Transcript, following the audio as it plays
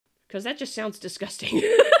because that just sounds disgusting. Or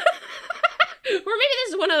maybe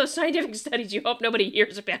this is one of those scientific studies you hope nobody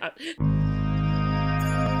hears about.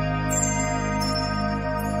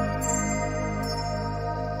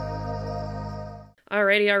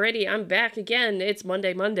 Alrighty, I'm back again. It's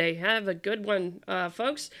Monday. Have a good one,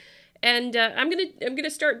 folks. And I'm gonna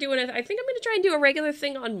start doing it. I think I'm gonna try and do a regular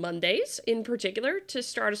thing on Mondays, in particular, to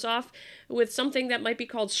start us off with something that might be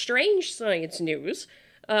called strange science news.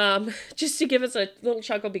 Just to give us a little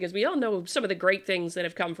chuckle, because we all know some of the great things that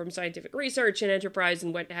have come from scientific research and enterprise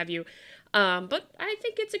and what have you. But I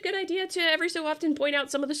think it's a good idea to every so often point out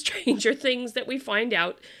some of the stranger things that we find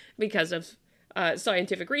out because of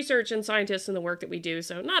scientific research and scientists and the work that we do.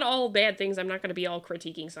 So not all bad things. I'm not going to be all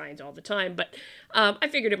critiquing science all the time, but I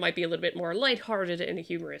figured it might be a little bit more lighthearted and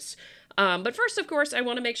humorous. But first, of course, I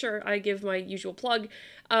want to make sure I give my usual plug.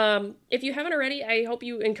 If you haven't already, I hope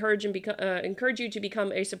you encourage you to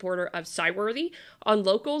become a supporter of SciWorthy on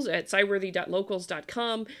Locals at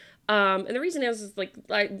SciWorthy.locals.com. And the reason is like,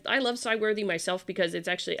 I love SciWorthy myself because it's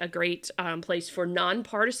actually a great place for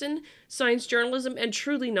nonpartisan science journalism, and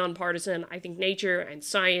truly nonpartisan. I think Nature and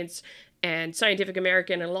Science and Scientific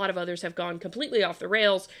American and a lot of others have gone completely off the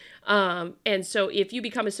rails. And so if you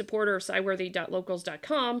become a supporter of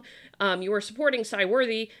SciWorthy.locals.com, you are supporting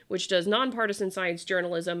SciWorthy, which does nonpartisan science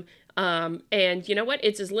journalism. And you know what?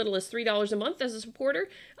 It's as little as $3 a month as a supporter.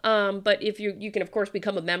 But if you can, of course,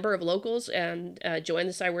 become a member of Locals and join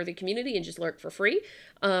the SciWorthy community and just lurk for free.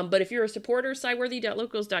 But if you're a supporter,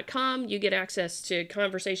 SciWorthy.locals.com, you get access to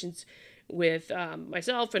conversations with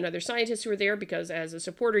myself and other scientists who are there, because as a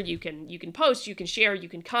supporter you can post, you can share, you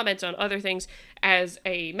can comment on other things. As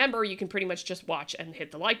a member, you can pretty much just watch and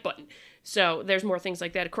hit the like button. So there's more things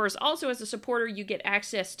like that. Of course, also as a supporter, you get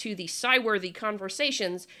access to the SciWorthy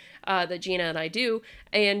conversations that Gina and I do,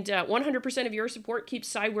 and 100% of your support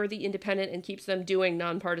keeps SciWorthy independent and keeps them doing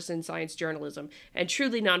nonpartisan science journalism, and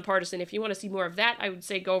truly nonpartisan. If you want to see more of that, I would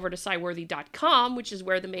say go over to SciWorthy.com, which is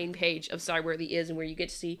where the main page of SciWorthy is, and where you get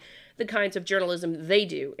to see the kinds of journalism they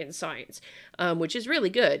do in science, which is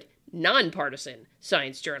really good. Nonpartisan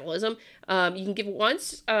science journalism. You can give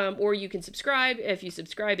once, or you can subscribe. If you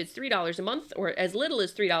subscribe, it's $3 a month, or as little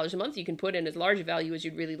as $3 a month. You can put in as large a value as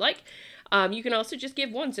you'd really like. You can also just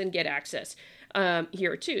give once and get access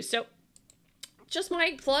here too. So just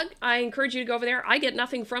my plug. I encourage you to go over there. I get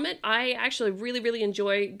nothing from it. I actually really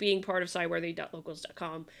enjoy being part of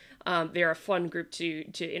SciWorthy.locals.com. They're a fun group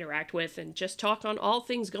to interact with and just talk on all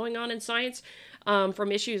things going on in science, from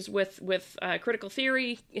issues with critical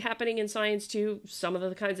theory happening in science to some of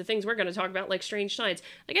the kinds of things we're going to talk about, like strange science.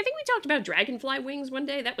 Like, I think we talked about dragonfly wings one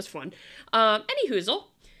day. That was fun. Anyhoozle,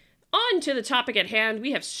 on to the topic at hand.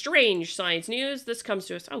 We have strange science news. This comes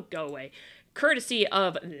to us, oh, go away, courtesy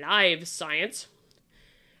of Live Science.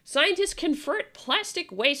 Scientists convert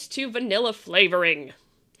plastic waste to vanilla flavoring.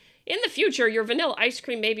 In the future, your vanilla ice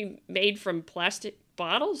cream may be made from plastic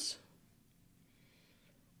bottles.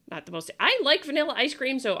 Not the most. I like vanilla ice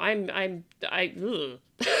cream, so ugh.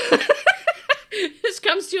 This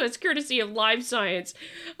comes to us courtesy of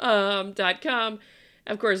LiveScience.com.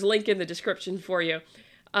 Of course, link in the description for you.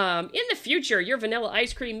 In the future, your vanilla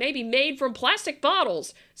ice cream may be made from plastic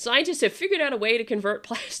bottles. Scientists have figured out a way to convert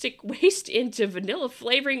plastic waste into vanilla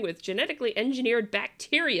flavoring with genetically engineered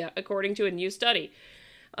bacteria, according to a new study.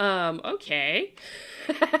 Okay.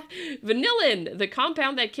 Vanillin, the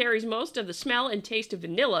compound that carries most of the smell and taste of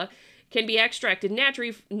vanilla, can be extracted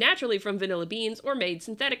naturally from vanilla beans or made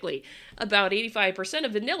synthetically. About 85%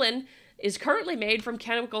 of vanillin is currently made from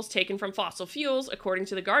chemicals taken from fossil fuels, according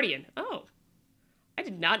to The Guardian. Oh, I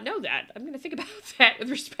did not know that. I'm going to think about that with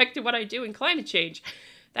respect to what I do in climate change.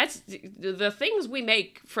 That's the things we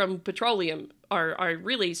make from petroleum are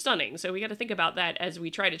really stunning. So we got to think about that as we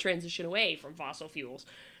try to transition away from fossil fuels,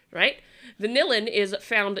 right? Vanillin is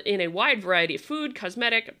found in a wide variety of food,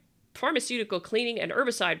 cosmetic, pharmaceutical, cleaning, and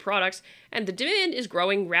herbicide products, and the demand is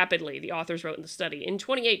growing rapidly, the authors wrote in the study. In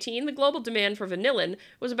 2018, the global demand for vanillin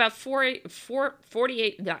was about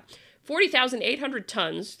 40,800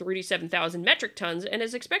 tons, 37,000 metric tons, and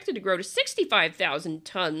is expected to grow to 65,000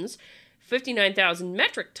 tons, 59,000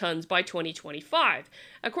 metric tons by 2025,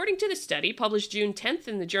 according to the study published June 10th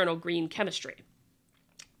in the journal Green Chemistry.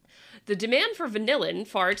 The demand for vanillin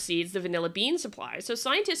far exceeds the vanilla bean supply, so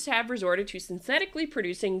scientists have resorted to synthetically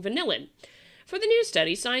producing vanillin. For the new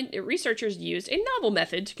study, researchers used a novel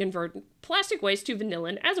method to convert plastic waste to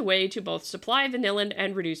vanillin as a way to both supply vanillin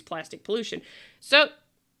and reduce plastic pollution. So,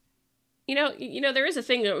 you know, there is a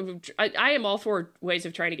thing. I am all for ways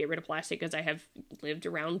of trying to get rid of plastic, because I have lived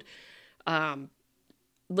around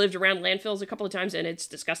lived around landfills a couple of times, and it's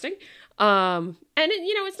disgusting.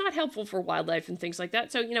 It's not helpful for wildlife and things like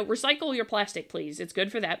that. So, recycle your plastic, please. It's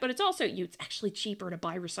good for that, but it's also, it's actually cheaper to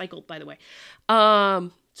buy recycled, by the way.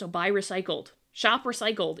 So buy recycled. Shop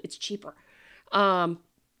recycled. It's cheaper. At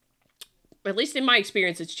least in my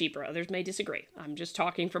experience, it's cheaper. Others may disagree. I'm just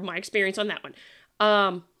talking from my experience on that one.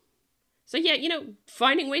 So yeah,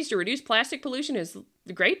 finding ways to reduce plastic pollution is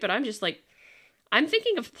great, but I'm just like, I'm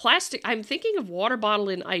thinking of plastic. I'm thinking of water bottle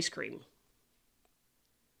in ice cream.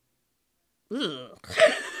 Ugh.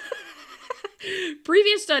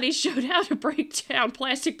 Previous studies showed how to break down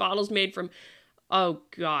plastic bottles made from, oh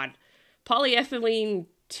god, polyethylene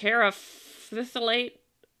terephthalate,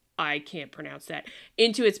 I can't pronounce that,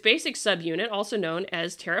 into its basic subunit, also known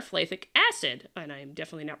as terephthalate acid, and I'm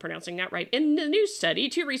definitely not pronouncing that right. In the new study,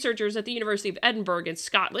 2 researchers at the University of Edinburgh in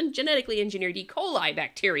Scotland genetically engineered E. coli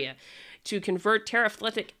bacteria to convert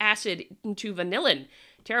terephthalate acid into vanillin.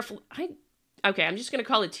 Okay, I'm just going to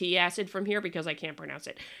call it T-acid from here because I can't pronounce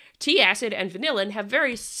it. T-acid and vanillin have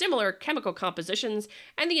very similar chemical compositions,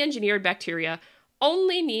 and the engineered bacteria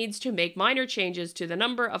only needs to make minor changes to the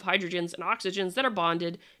number of hydrogens and oxygens that are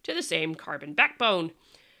bonded to the same carbon backbone.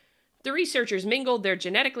 The researchers mingled their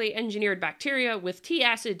genetically engineered bacteria with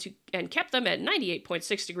T-acid and kept them at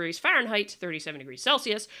 98.6 degrees Fahrenheit, 37 degrees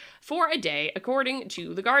Celsius, for a day, according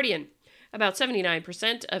to The Guardian. About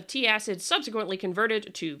 79% of T-acid subsequently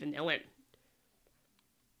converted to vanillin.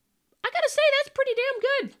 I gotta say, that's pretty damn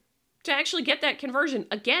good to actually get that conversion.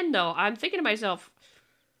 Again, though, I'm thinking to myself,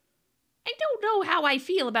 I don't know how I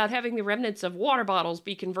feel about having the remnants of water bottles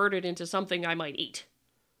be converted into something I might eat.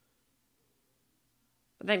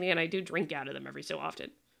 But then again, I do drink out of them every so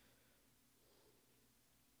often.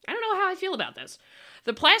 I don't know how I feel about this.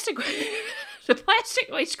 The plastic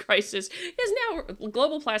waste crisis is now,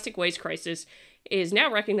 global plastic waste crisis is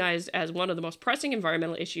now recognized as one of the most pressing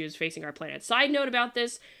environmental issues facing our planet. Side note about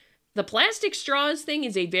this, the plastic straws thing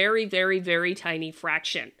is a very, very, very tiny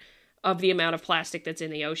fraction of the amount of plastic that's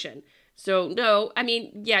in the ocean. So, no, I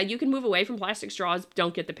mean, yeah, you can move away from plastic straws.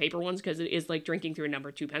 Don't get the paper ones because it is like drinking through a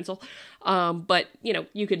number 2 pencil. But,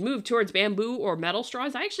 you could move towards bamboo or metal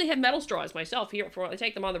straws. I actually have metal straws myself here for when I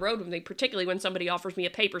take them on the road with me, particularly when somebody offers me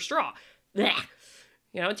a paper straw. Blech.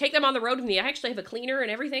 Take them on the road with me. I actually have a cleaner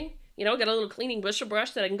and everything. Got a little cleaning bushel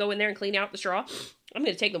brush that I can go in there and clean out the straw. I'm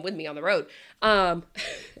going to take them with me on the road. And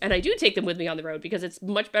I do take them with me on the road because it's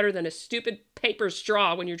much better than a stupid paper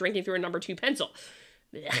straw when you're drinking through a number 2 pencil.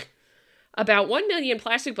 Blech. About 1 million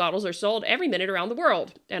plastic bottles are sold every minute around the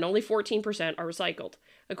world, and only 14% are recycled,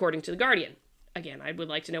 according to The Guardian. Again, I would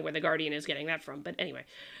like to know where The Guardian is getting that from, but anyway.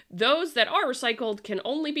 Those that are recycled can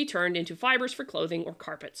only be turned into fibers for clothing or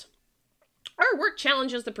carpets. Our work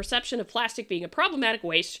challenges the perception of plastic being a problematic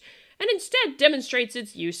waste, and instead demonstrates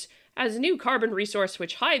its use as a new carbon resource from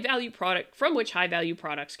which high-value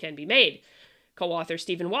products can be made. Co-author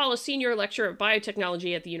Stephen Wallace, senior lecturer of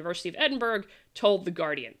biotechnology at the University of Edinburgh, told The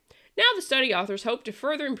Guardian. Now the study authors hope to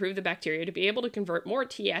further improve the bacteria to be able to convert more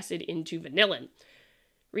T-acid into vanillin.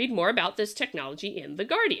 Read more about this technology in The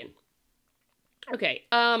Guardian. Okay,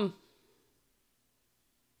 I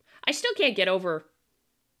still can't get over...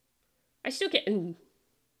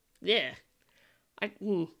 Yeah.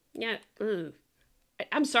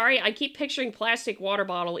 I'm sorry, I keep picturing plastic water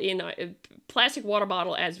bottle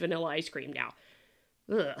as vanilla ice cream now.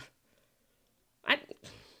 Ugh.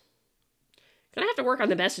 Gonna have to work on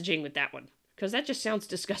the messaging with that one, because that just sounds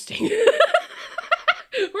disgusting. Or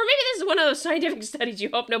maybe this is one of those scientific studies you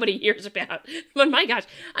hope nobody hears about. But my gosh,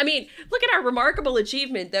 I mean, look at our remarkable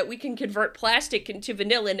achievement that we can convert plastic into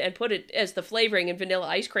vanillin and put it as the flavoring in vanilla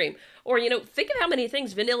ice cream. Or, think of how many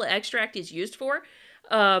things vanilla extract is used for.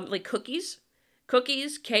 Like cookies,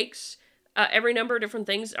 cakes, every number of different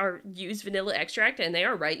things use vanilla extract, and they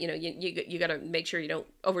are right. You gotta make sure you don't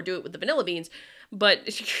overdo it with the vanilla beans. But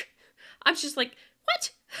I'm just like,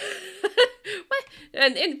 what? What?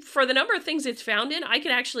 And for the number of things it's found in, I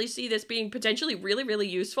can actually see this being potentially really, really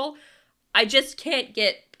useful. I just can't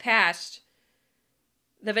get past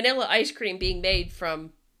the vanilla ice cream being made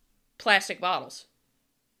from plastic bottles.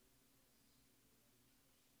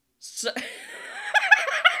 So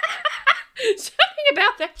something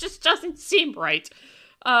about that just doesn't seem right.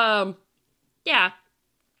 Yeah.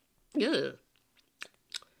 Ugh.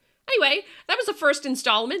 Anyway, that was the first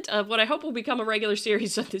installment of what I hope will become a regular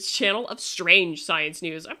series on this channel of strange science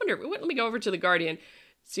news. I wonder, let me go over to The Guardian,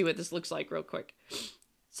 see what this looks like real quick.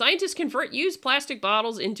 Scientists convert used plastic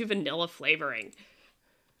bottles into vanilla flavoring.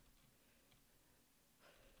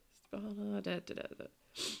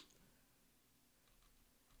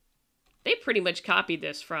 They pretty much copied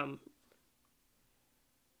this from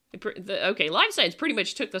Okay, Live Science pretty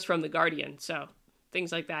much took this from The Guardian, so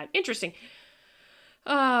things like that. Interesting.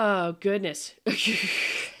 Oh, goodness.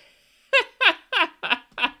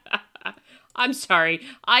 I'm sorry.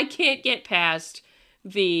 I can't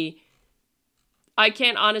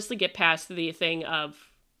honestly get past the thing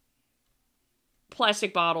of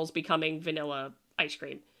plastic bottles becoming vanilla ice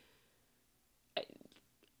cream.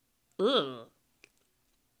 Ugh.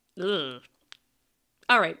 Ugh.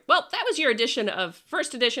 All right. Well, that was your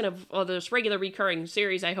first edition of this regular recurring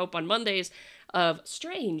series, I hope, on Mondays of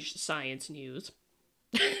Strange Science News.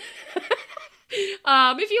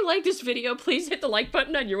 If you like this video, please hit the like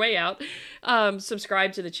button on your way out.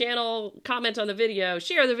 Subscribe to the channel, comment on the video,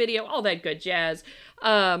 share the video, all that good jazz.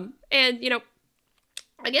 And,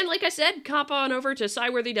 again, like I said, hop on over to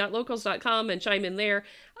SciWorthy.locals.com and chime in there.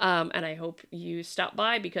 And I hope you stop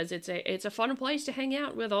by because it's a fun place to hang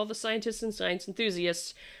out with all the scientists and science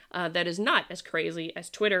enthusiasts that is not as crazy as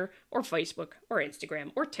Twitter or Facebook or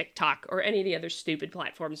Instagram or TikTok or any of the other stupid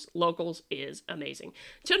platforms. Locals is amazing.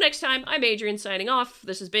 Till next time, I'm Adrian signing off.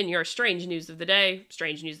 This has been your Strange News of the Day,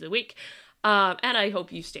 Strange News of the Week, and I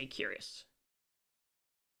hope you stay curious.